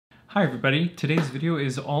Hi everybody, today's video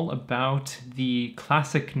is all about the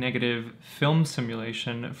Classic Negative film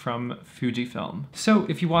simulation from Fujifilm. So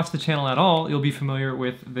if you watch the channel at all, you'll be familiar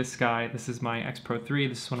with this guy. This is my X Pro 3.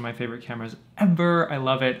 This is one of my favorite cameras ever. I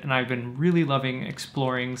love it, and I've been really loving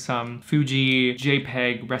exploring some Fuji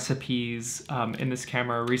JPG recipes in this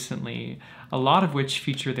camera recently, a lot of which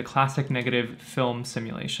feature the Classic Negative film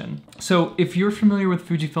simulation. So if you're familiar with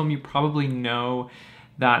Fujifilm, you probably know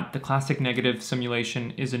that the Classic Negative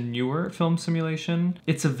simulation is a newer film simulation.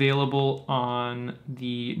 It's available on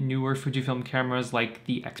the newer Fujifilm cameras like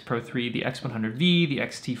the X Pro 3, the X100V, the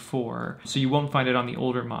X-T4, so you won't find it on the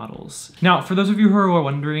older models. Now, for those of you who are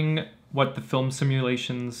wondering what the film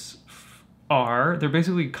simulations are, they're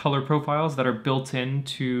basically color profiles that are built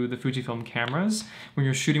into the Fujifilm cameras. When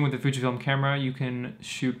you're shooting with the Fujifilm camera, you can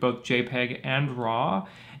shoot both JPEG and RAW.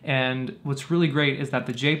 And what's really great is that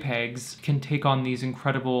the JPEGs can take on these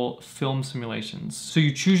incredible film simulations. So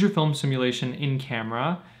you choose your film simulation in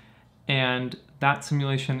camera, and that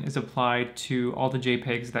simulation is applied to all the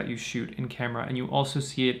JPEGs that you shoot in camera. And you also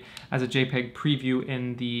see it as a JPEG preview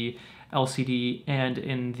in the LCD and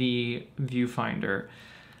in the viewfinder.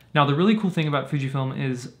 Now, the really cool thing about Fujifilm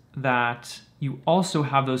is that you also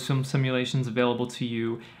have those film simulations available to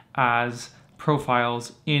you as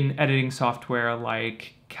profiles in editing software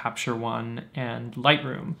like Capture One and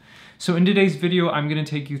Lightroom. So in today's video, I'm going to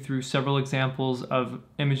take you through several examples of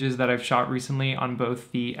images that I've shot recently on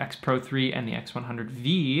both the X Pro 3 and the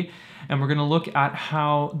X100V, and we're going to look at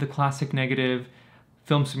how the Classic Negative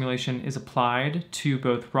film simulation is applied to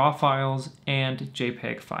both RAW files and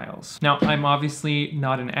JPEG files. Now, I'm obviously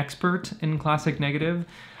not an expert in Classic Negative,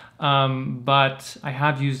 but I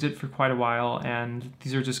have used it for quite a while, and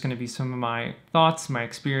these are just going to be some of my thoughts, my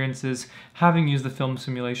experiences, having used the film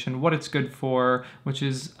simulation, what it's good for, which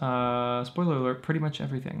is, spoiler alert, pretty much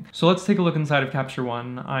everything. So let's take a look inside of Capture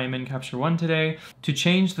One. I'm in Capture One today. To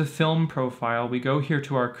change the film profile, we go here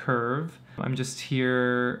to our curve. I'm just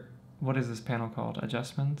here, what is this panel called?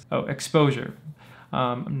 Adjustments? Oh, exposure.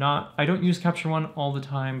 I don't use Capture One all the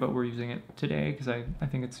time, but we're using it today because I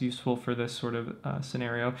think it's useful for this sort of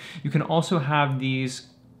scenario. You can also have these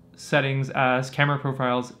settings as camera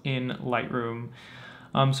profiles in Lightroom.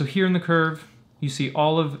 So here in the curve, you see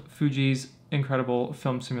all of Fuji's incredible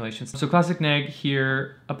film simulations. So Classic Neg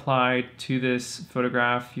here applied to this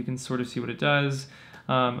photograph. You can sort of see what it does.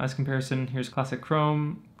 As comparison, here's Classic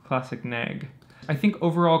Chrome, Classic Neg. I think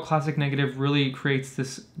overall Classic Negative really creates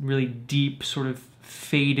this really deep sort of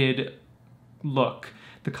faded look.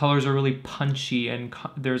 The colors are really punchy and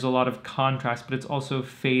there's a lot of contrast, but it's also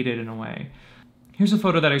faded in a way. Here's a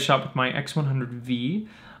photo that I shot with my X100V.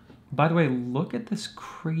 By the way, look at this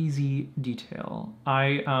crazy detail.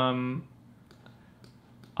 I'm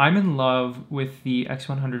in love with the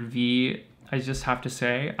X100V. I just have to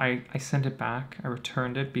say, I sent it back. I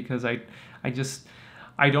returned it because I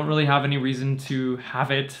don't really have any reason to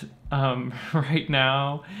have it right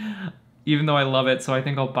now, even though I love it. So I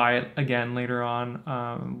think I'll buy it again later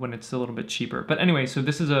on when it's a little bit cheaper. But anyway, so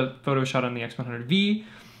this is a photo shot on the X100V.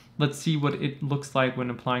 Let's see what it looks like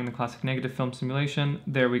when applying the Classic Negative film simulation.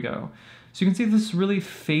 There we go. So you can see this really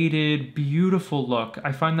faded, beautiful look.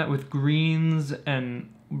 I find that with greens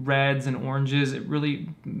and reds and oranges, it really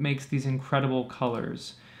makes these incredible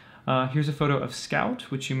colors. Here's a photo of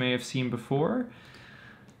Scout, which you may have seen before.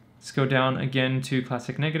 Let's go down again to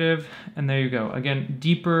Classic Negative, and there you go. Again,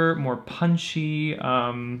 deeper, more punchy.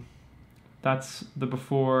 That's the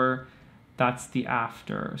before, that's the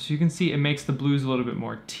after. So you can see it makes the blues a little bit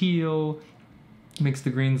more teal, makes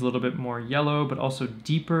the greens a little bit more yellow, but also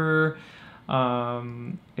deeper.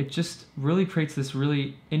 It just really creates this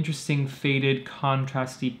really interesting faded,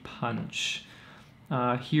 contrasty punch.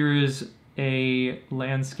 Here is a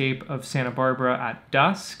landscape of Santa Barbara at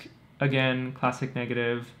dusk. Again, Classic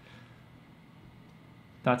Negative.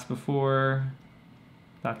 That's before,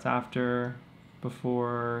 that's after,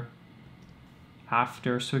 before,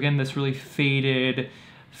 after. So again, this really faded,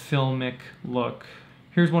 filmic look.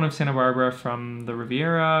 Here's one of Santa Barbara from the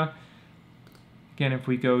Riviera. Again, if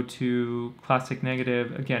we go to Classic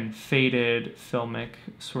Negative, again, faded, filmic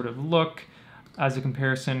sort of look. As a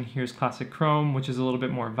comparison, here's Classic Chrome, which is a little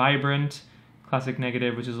bit more vibrant. Classic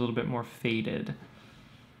Negative, which is a little bit more faded.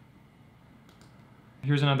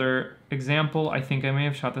 Here's another example. I think I may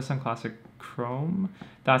have shot this on Classic Chrome.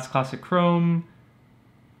 That's Classic Chrome,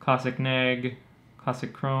 Classic Neg,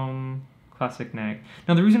 Classic Chrome, Classic Neg.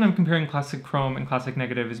 Now the reason I'm comparing Classic Chrome and Classic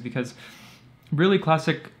Negative is because really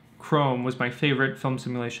Classic Chrome was my favorite film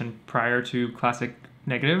simulation prior to Classic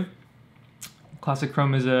Negative. Classic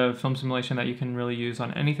Chrome is a film simulation that you can really use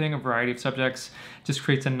on anything, a variety of subjects. Just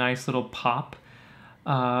creates a nice little pop.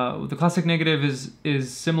 The Classic Negative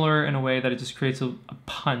is similar in a way that it just creates a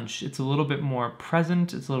punch. It's a little bit more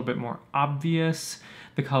present, it's a little bit more obvious.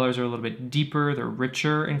 The colors are a little bit deeper, they're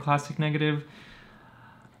richer in Classic Negative,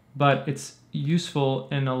 but it's useful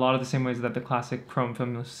in a lot of the same ways that the classic chrome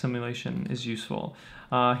film simulation is useful.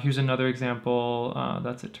 Here's another example,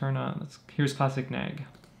 that's Eterna, here's Classic Neg.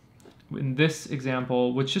 In this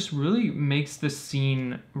example, which just really makes the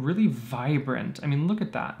scene really vibrant. I mean, look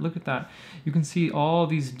at that, look at that. You can see all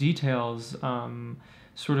these details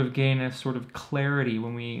sort of gain a sort of clarity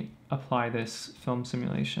when we apply this film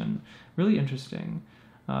simulation. Really interesting.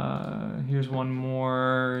 Here's one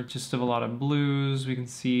more, just of a lot of blues. We can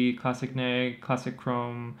see Classic Neg, Classic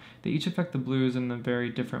Chrome. They each affect the blues in a very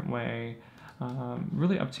different way.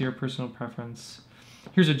 Really up to your personal preference.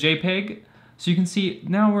 Here's a JPEG. So you can see,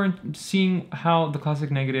 now we're seeing how the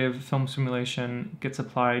Classic Negative film simulation gets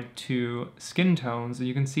applied to skin tones. And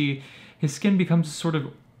you can see his skin becomes sort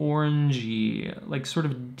of orangey, like sort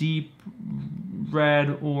of deep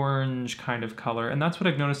red orange kind of color, and that's what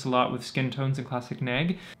I've noticed a lot with skin tones in Classic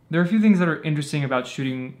Neg. There are a few things that are interesting about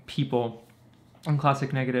shooting people in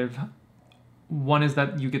Classic Negative. One is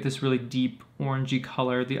that you get this really deep orangey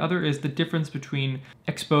color. The other is the difference between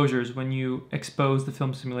exposures. When you expose the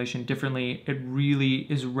film simulation differently, it really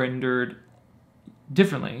is rendered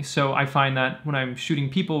differently. So I find that when I'm shooting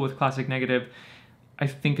people with Classic Negative, I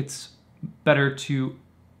think it's better to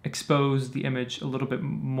expose the image a little bit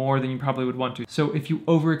more than you probably would want to. So if you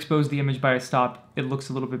overexpose the image by a stop, it looks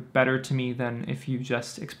a little bit better to me than if you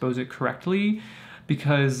just expose it correctly,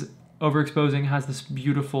 because overexposing has this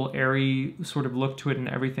beautiful airy sort of look to it, and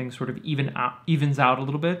everything sort of evens out a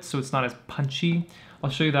little bit, so it's not as punchy. I'll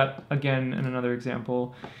show you that again in another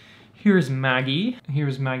example. Here's Maggie.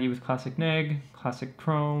 Here's Maggie with Classic Neg, Classic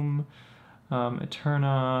Chrome,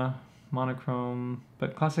 Eterna, monochrome,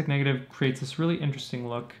 but Classic Negative creates this really interesting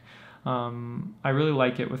look. I really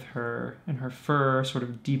like it with her, and her fur sort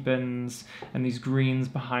of deepens, and these greens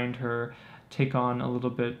behind her take on a little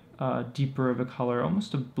bit deeper of a color,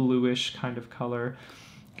 almost a bluish kind of color.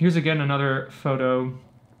 Here's again another photo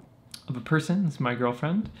of a person. It's my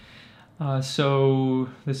girlfriend. So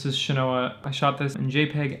this is Shanoa. I shot this in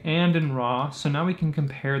JPEG and in RAW, so now we can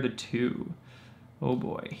compare the two. Oh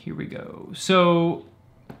boy, here we go. So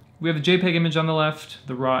we have the JPEG image on the left,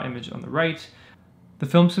 the RAW image on the right. The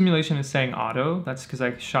film simulation is saying auto. That's because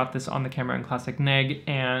I shot this on the camera in Classic Neg,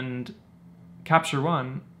 and Capture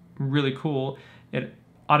One, really cool, it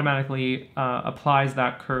automatically applies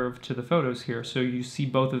that curve to the photos here. So you see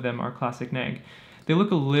both of them are Classic Neg. They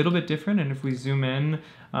look a little bit different, and if we zoom in,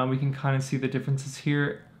 we can kind of see the differences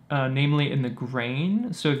here, namely in the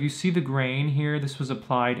grain. So if you see the grain here, this was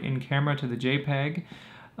applied in camera to the JPEG.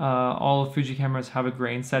 All of Fuji cameras have a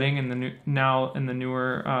grain setting, and now in the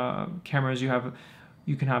newer cameras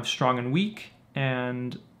you can have strong and weak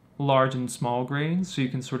and large and small grains, so you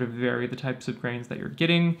can sort of vary the types of grains that you're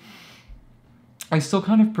getting. I still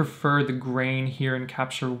kind of prefer the grain here in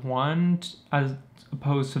Capture One as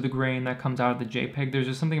opposed to the grain that comes out of the JPEG. There's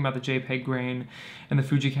just something about the JPEG grain in the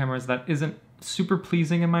Fuji cameras that isn't super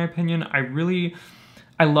pleasing in my opinion.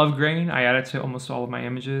 I love grain. I add it to almost all of my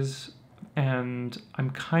images, and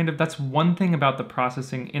that's one thing about the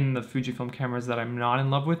processing in the Fujifilm cameras that I'm not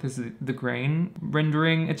in love with, is the grain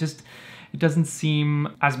rendering. It doesn't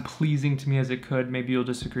seem as pleasing to me as it could. Maybe you'll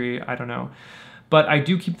disagree, I don't know. But I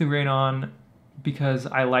do keep the grain on because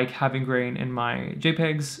I like having grain in my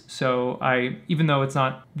JPEGs, so even though it's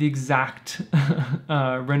not the exact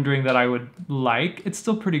rendering that I would like, it's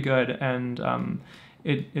still pretty good, and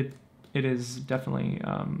it is definitely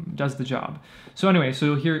does the job. So anyway,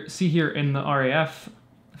 so you'll see here in the RAF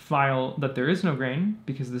file that there is no grain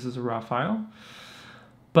because this is a RAW file.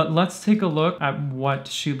 But let's take a look at what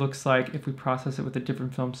she looks like if we process it with a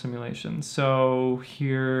different film simulation. So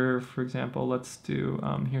here, for example, let's do,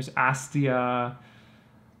 here's Astia,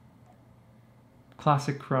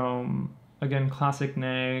 Classic Chrome, again, Classic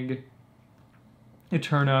Neg,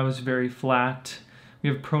 Eterna was very flat. We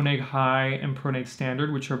have Pro Neg High and Pro Neg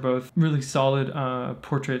Standard, which are both really solid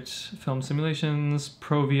portrait film simulations.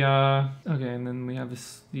 Provia, okay, and then we have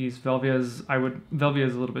these Velvias. Velvia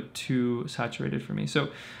is a little bit too saturated for me. So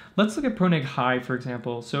let's look at Pro Neg High, for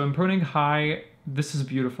example. So in Pro Neg High, this is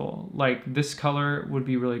beautiful. Like, this color would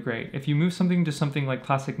be really great. If you move something to something like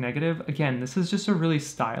Classic Negative, again, this is just a really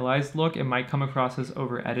stylized look. It might come across as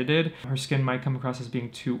over-edited. Her skin might come across as being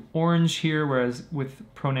too orange here, whereas with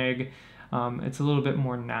Pro Neg, it's a little bit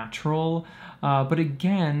more natural, but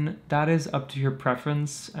again, that is up to your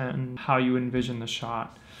preference and how you envision the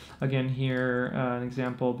shot. Again, here, an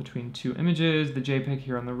example between two images, the JPEG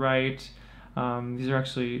here on the right. These are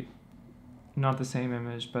actually not the same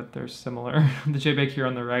image, but they're similar. The JPEG here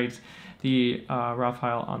on the right, the RAW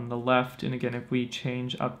file on the left. And again, if we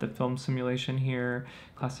change up the film simulation here,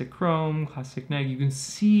 Classic Chrome, Classic Neg, you can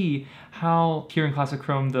see how here in Classic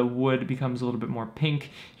Chrome, the wood becomes a little bit more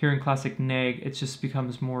pink. Here in Classic Neg, it just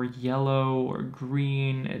becomes more yellow or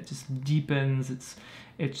green. It just deepens.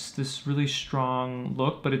 It's this really strong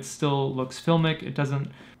look, but it still looks filmic. It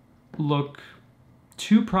doesn't look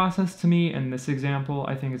too processed to me. In this example,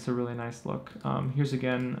 I think it's a really nice look. Here's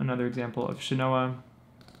again another example of Shinoa.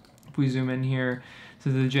 If we zoom in here, so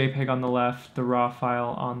the JPEG on the left, the RAW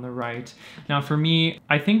file on the right. Now for me,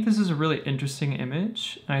 I think this is a really interesting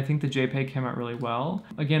image, and I think the JPEG came out really well.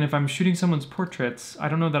 Again, if I'm shooting someone's portraits, I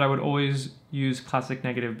don't know that I would always use Classic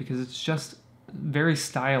Negative because it's just very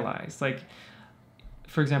stylized. Like,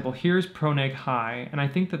 for example, here's Pro Neg High, and I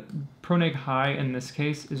think that Pro Neg High in this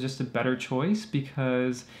case is just a better choice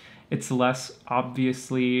because it's less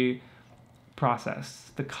obviously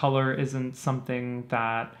processed. The color isn't something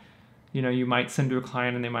that, you know, you might send to a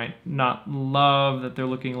client and they might not love that they're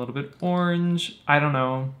looking a little bit orange. I don't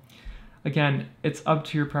know. Again, it's up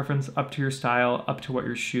to your preference, up to your style, up to what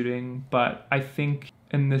you're shooting, but I think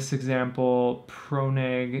in this example, Pro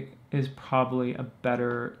Neg is probably a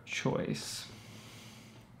better choice.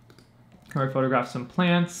 Here I photographed some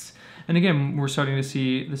plants, and again, we're starting to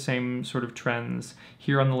see the same sort of trends.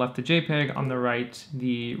 Here on the left, the JPEG, on the right,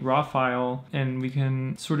 the RAW file, and we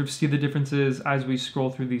can sort of see the differences as we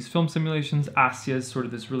scroll through these film simulations. Astia is sort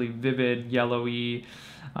of this really vivid, yellowy,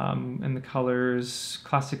 and the colors.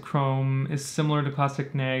 Classic Chrome is similar to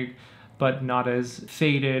Classic Neg, but not as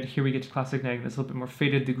faded. Here we get to Classic Neg, that's a little bit more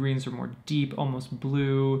faded. The greens are more deep, almost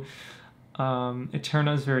blue.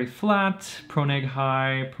 Eterna is very flat, Pro Neg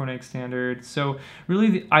High, Pro Neg Standard. So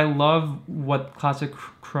really, I love what Classic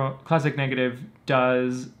Negative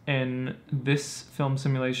does in this film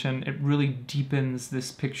simulation. It really deepens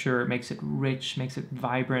this picture, it makes it rich, makes it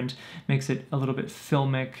vibrant, makes it a little bit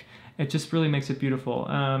filmic. It just really makes it beautiful.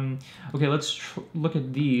 Okay, let's look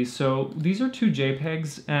at these. So these are two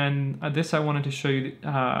JPEGs, and this I wanted to show you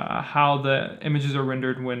how the images are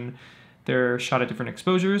rendered when they're shot at different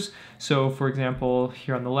exposures. So for example,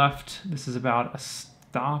 here on the left, this is about a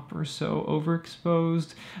stop or so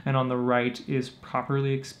overexposed, and on the right is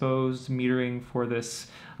properly exposed, metering for this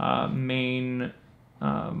main,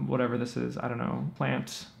 whatever this is, I don't know,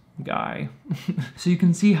 plant guy. So you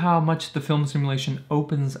can see how much the film simulation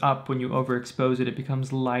opens up when you overexpose it. It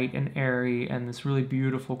becomes light and airy and this really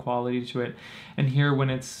beautiful quality to it. And here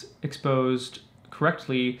when it's exposed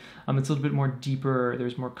correctly, it's a little bit more deeper,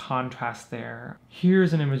 there's more contrast there.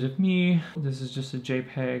 Here's an image of me. This is just a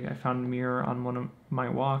JPEG. I found a mirror on one of my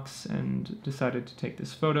walks and decided to take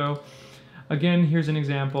this photo. Again, here's an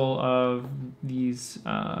example of these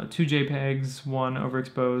two JPEGs, one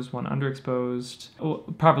overexposed, one underexposed, oh,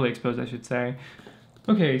 properly exposed, I should say.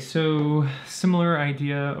 Okay, so similar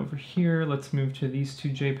idea over here. Let's move to these two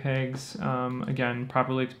JPEGs. Again,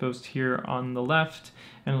 properly exposed here on the left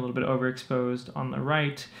and a little bit overexposed on the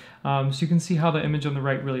right. So you can see how the image on the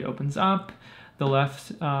right really opens up. The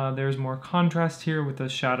left, there's more contrast here with the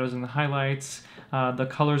shadows and the highlights. The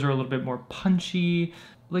colors are a little bit more punchy.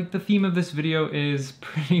 Like, the theme of this video is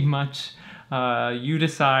pretty much you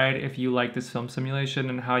decide if you like this film simulation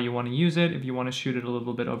and how you want to use it, if you want to shoot it a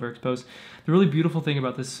little bit overexposed. The really beautiful thing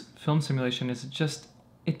about this film simulation is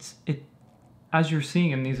it as you're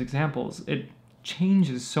seeing in these examples, it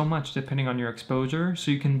changes so much depending on your exposure, so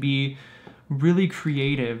you can be really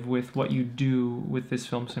creative with what you do with this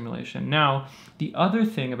film simulation. Now, the other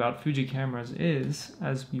thing about Fuji cameras is,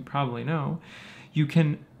 as you probably know, you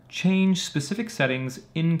can change specific settings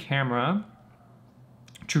in camera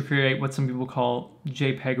to create what some people call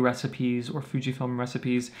JPG recipes or Fujifilm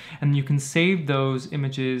recipes, and you can save those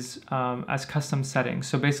images as custom settings.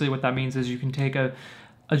 So basically what that means is you can take a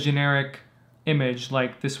generic image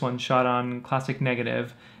like this one shot on Classic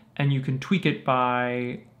Negative, and you can tweak it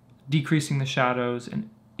by decreasing the shadows and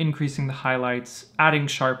increasing the highlights, adding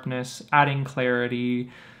sharpness, adding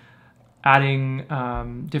clarity, adding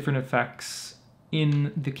different effects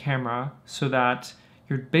in the camera, so that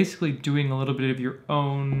you're basically doing a little bit of your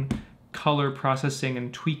own color processing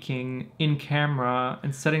and tweaking in camera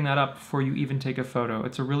and setting that up before you even take a photo.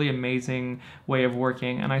 It's a really amazing way of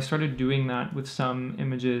working, and I started doing that with some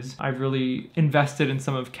images. I've really invested in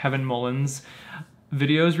some of Kevin Mullen's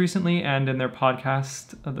videos recently and in their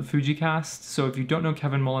podcast, the FujiCast. So if you don't know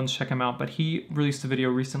Kevin Mullins, check him out, but he released a video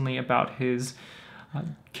recently about his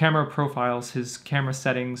camera profiles, his camera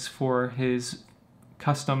settings for his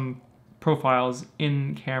custom profiles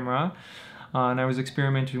in camera, and I was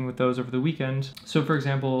experimenting with those over the weekend. So for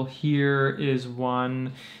example, here is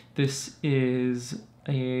one This is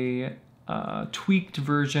a tweaked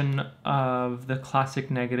version of the Classic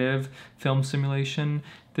Negative film simulation.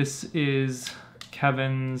 This is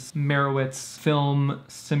Kevin's Merowitz film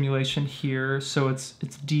simulation here, so it's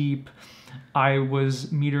deep. I was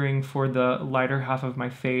metering for the lighter half of my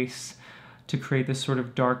face to create this sort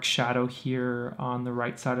of dark shadow here on the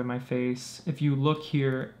right side of my face. If you look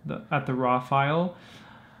here at the raw file,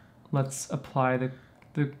 let's apply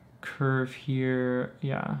the curve here.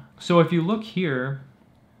 Yeah. So if you look here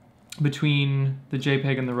between the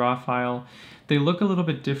JPEG and the raw file, they look a little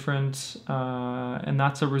bit different, and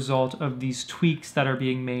that's a result of these tweaks that are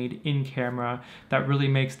being made in camera that really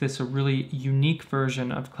makes this a really unique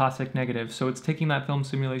version of Classic Negative. So it's taking that film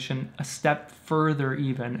simulation a step further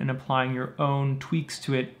even and applying your own tweaks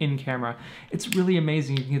to it in camera. It's really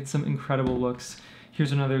amazing. You can get some incredible looks.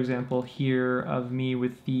 Here's another example here of me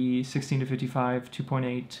with the 16-55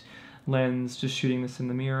 2.8 lens, just shooting this in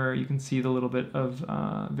the mirror. You can see the little bit of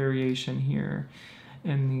variation here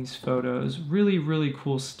in these photos. Really, really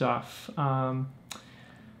cool stuff.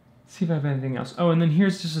 See if I have anything else. Oh, and then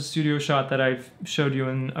here's just a studio shot that I've showed you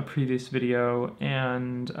in a previous video,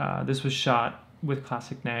 and this was shot with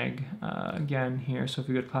Classic Neg again here. So if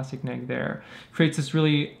we go to Classic Neg there, creates this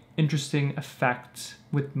really interesting effect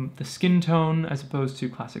with the skin tone as opposed to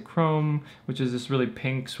Classic Chrome, which is this really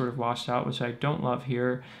pink sort of washed out, which I don't love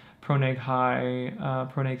here. Pro Neg High,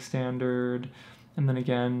 Pro Neg Standard, and then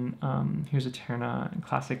again, here's a Terna, and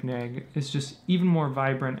Classic Neg is just even more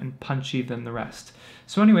vibrant and punchy than the rest.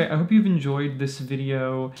 So anyway, I hope you've enjoyed this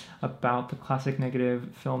video about the Classic Negative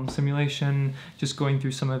film simulation, just going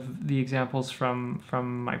through some of the examples from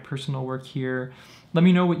my personal work here. Let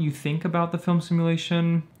me know what you think about the film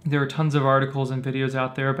simulation. There are tons of articles and videos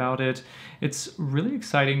out there about it. It's really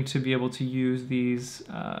exciting to be able to use these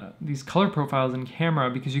color profiles in camera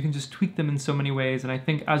because you can just tweak them in so many ways. And I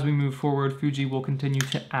think as we move forward, Fuji will continue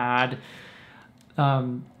to add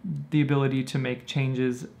the ability to make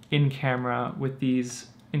changes in camera with these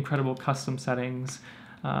incredible custom settings.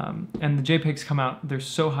 And the JPEGs come out, they're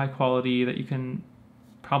so high quality that you can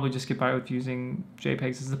probably just get by with using JPEGs.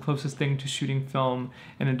 It's the closest thing to shooting film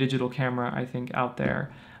in a digital camera, I think, out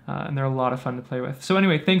there. And they're a lot of fun to play with. So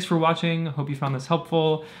anyway, thanks for watching. Hope you found this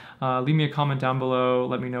helpful. Leave me a comment down below.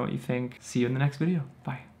 Let me know what you think. See you in the next video.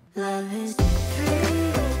 Bye.